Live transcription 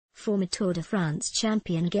Former Tour de France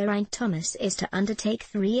champion Geraint Thomas is to undertake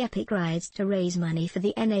 3 epic rides to raise money for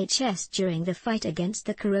the NHS during the fight against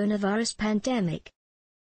the coronavirus pandemic.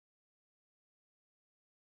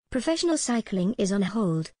 Professional cycling is on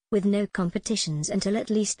hold, with no competitions until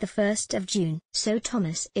at least the 1st of June. So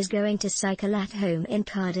Thomas is going to cycle at home in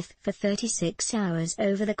Cardiff for 36 hours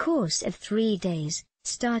over the course of 3 days,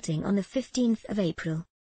 starting on the 15th of April.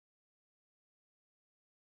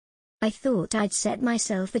 I thought I'd set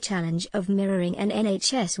myself the challenge of mirroring an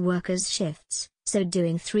NHS worker's shifts, so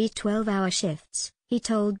doing 3 12-hour shifts, he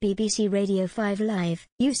told BBC Radio 5 Live.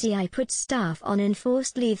 You see, I put staff on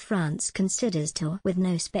enforced leave. France considers tour with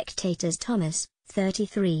no spectators. Thomas,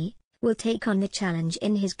 33, will take on the challenge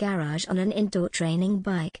in his garage on an indoor training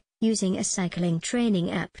bike, using a cycling training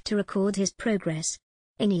app to record his progress.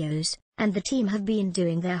 Ineos and the team have been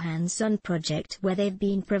doing their hands-on project where they've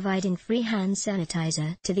been providing free hand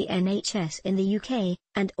sanitizer to the NHS in the UK,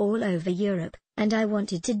 and all over Europe, and I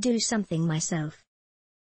wanted to do something myself.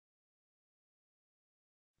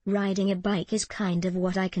 Riding a bike is kind of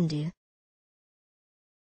what I can do.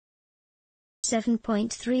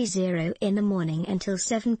 7.30 in the morning until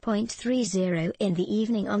 7.30 in the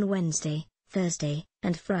evening on Wednesday, Thursday,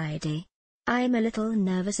 and Friday. I'm a little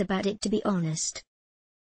nervous about it, to be honest.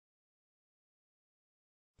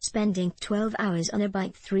 Spending 12 hours on a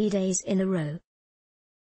bike 3 days in a row.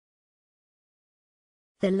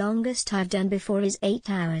 The longest I've done before is 8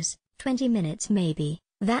 hours, 20 minutes maybe.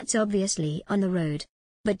 That's obviously on the road.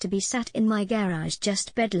 But to be sat in my garage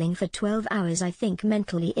just pedaling for 12 hours, I think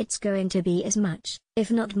mentally it's going to be as much, if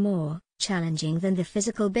not more, challenging than the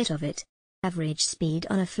physical bit of it. Average speed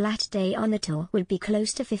on a flat day on the tour would be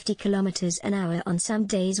close to 50 km an hour on some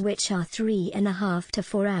days, which are 3.5 to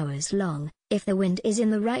 4 hours long, if the wind is in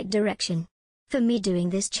the right direction. For me, doing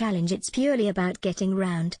this challenge, it's purely about getting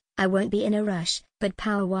round. I won't be in a rush, but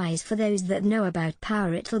power-wise, for those that know about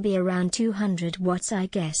power, it'll be around 200 watts I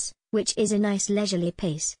guess, which is a nice leisurely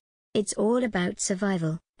pace. It's all about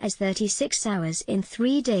survival, as 36 hours in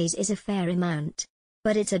 3 days is a fair amount.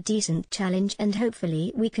 But it's a decent challenge, and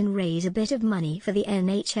hopefully we can raise a bit of money for the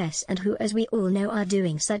NHS, and who, as we all know, are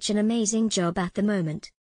doing such an amazing job at the moment.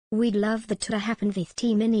 We'd love that to happen with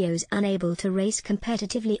Team Ineos unable to race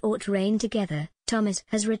competitively or train together. Thomas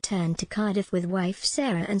has returned to Cardiff with wife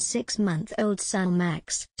Sarah and 6-month-old son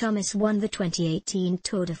Max. Thomas won the 2018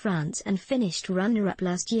 Tour de France and finished runner-up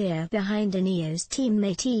last year behind Ineos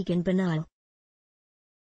teammate Egan Bernal.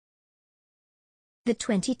 The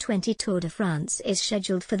 2020 Tour de France is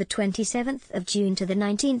scheduled for the 27th of June to the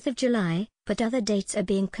 19th of July, but other dates are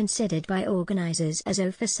being considered by organisers as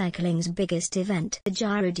for cycling's biggest event. The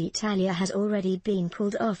Giro d'Italia has already been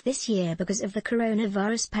pulled off this year because of the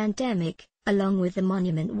coronavirus pandemic, along with the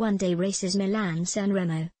monument one-day races Milan-San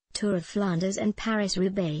Remo, Tour of Flanders and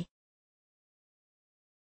Paris-Roubaix.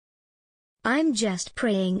 I'm just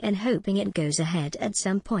praying and hoping it goes ahead at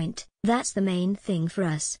some point. That's the main thing for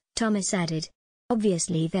us, Thomas added.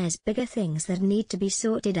 Obviously there's bigger things that need to be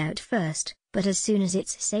sorted out first, but as soon as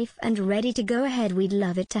it's safe and ready to go ahead, we'd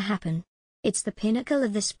love it to happen. It's the pinnacle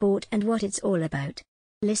of the sport and what it's all about.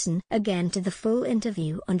 Listen again to the full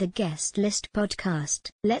interview on the Guest List podcast.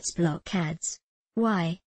 Let's block ads.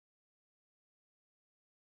 Why?